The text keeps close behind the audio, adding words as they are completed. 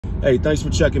Hey, thanks for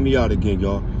checking me out again,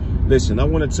 y'all. Listen, I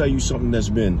want to tell you something that's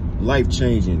been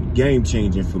life-changing,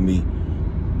 game-changing for me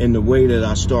in the way that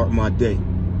I start my day.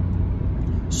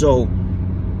 So,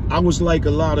 I was like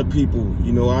a lot of people,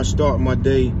 you know, I start my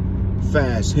day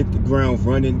fast, hit the ground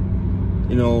running.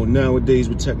 You know, nowadays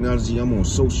with technology, I'm on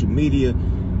social media.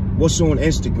 What's on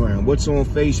Instagram? What's on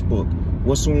Facebook?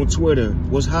 What's on Twitter?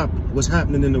 What's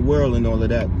happening in the world and all of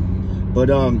that. But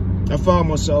I found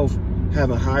myself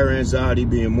having higher anxiety,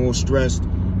 being more stressed,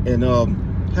 and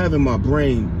having my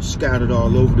brain scattered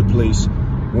all over the place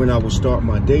when I would start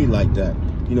my day like that.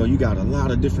 You know, you got a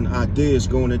lot of different ideas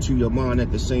going into your mind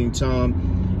at the same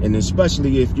time. And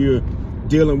especially if you're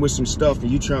dealing with some stuff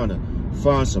and you're trying to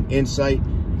find some insight,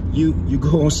 you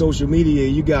go on social media,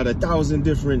 you got 1,000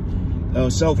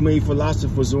 different self-made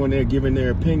philosophers on there giving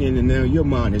their opinion, and now your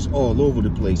mind is all over the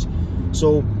place.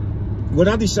 So what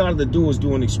I decided to do is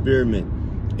do an experiment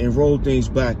and roll things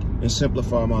back and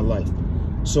simplify my life.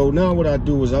 So now what I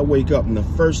do is I wake up and the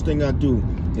first thing I do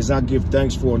is I give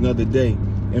thanks for another day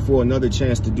and for another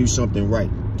chance to do something right,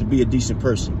 to be a decent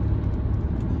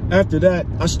person. After that,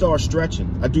 I start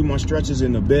stretching. I do my stretches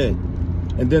in the bed,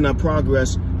 and then I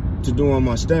progress to doing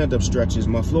my stand-up stretches,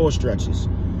 my floor stretches.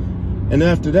 And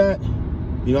after that,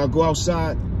 you know, I go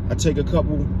outside, I take a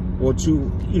couple or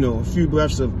two, you know, a few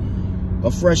breaths of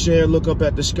fresh air, look up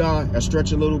at the sky, I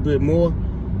stretch a little bit more,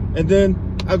 and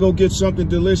then I go get something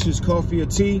delicious, coffee or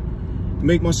tea,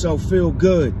 make myself feel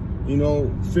good, you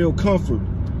know, feel comfort,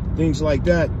 things like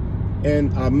that.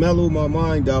 And I mellow my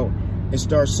mind out and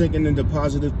start sinking into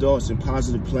positive thoughts and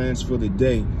positive plans for the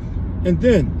day. And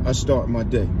then I start my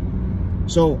day.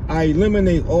 So I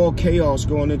eliminate all chaos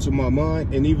going into my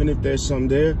mind. And even if there's some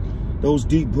there, those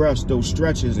deep breaths, those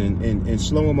stretches and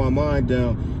slowing my mind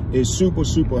down is super,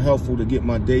 super helpful to get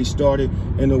my day started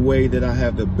in a way that I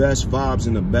have the best vibes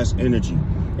and the best energy.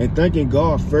 And thanking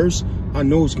God first, I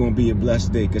know it's going to be a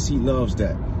blessed day because he loves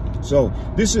that. So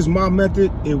this is my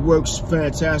method. It works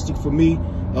fantastic for me.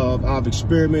 I've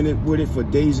experimented with it for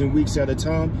days and weeks at a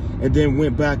time, and then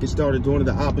went back and started doing it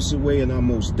the opposite way. And I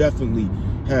most definitely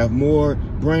have more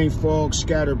brain fog,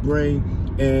 scattered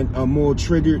brain, and I'm more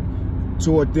triggered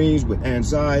toward things with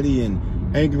anxiety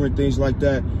and anger and things like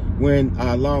that when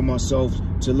I allow myself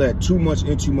to let too much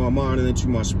into my mind and into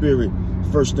my spirit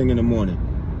first thing in the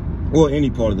morning, or any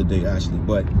part of the day actually.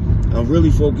 But I'm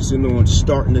really focusing on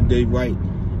starting the day right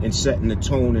and setting the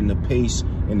tone and the pace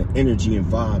and the energy and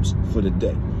vibes for the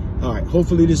day. All right,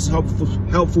 hopefully this is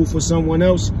helpful for someone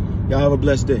else. Y'all have a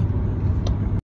blessed day.